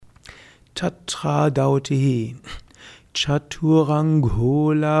Tatradautihi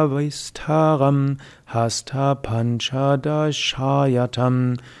Chaturanghola Vistaram Hasta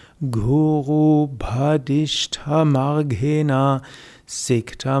Panchadashayatam Guru Bhadishtamarghena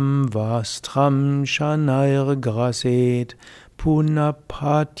Siktam Vastram Shanairgraset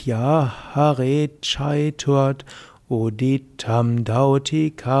Punapatya Haret Chaiturt Uditam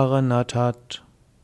Dauti Karnatat.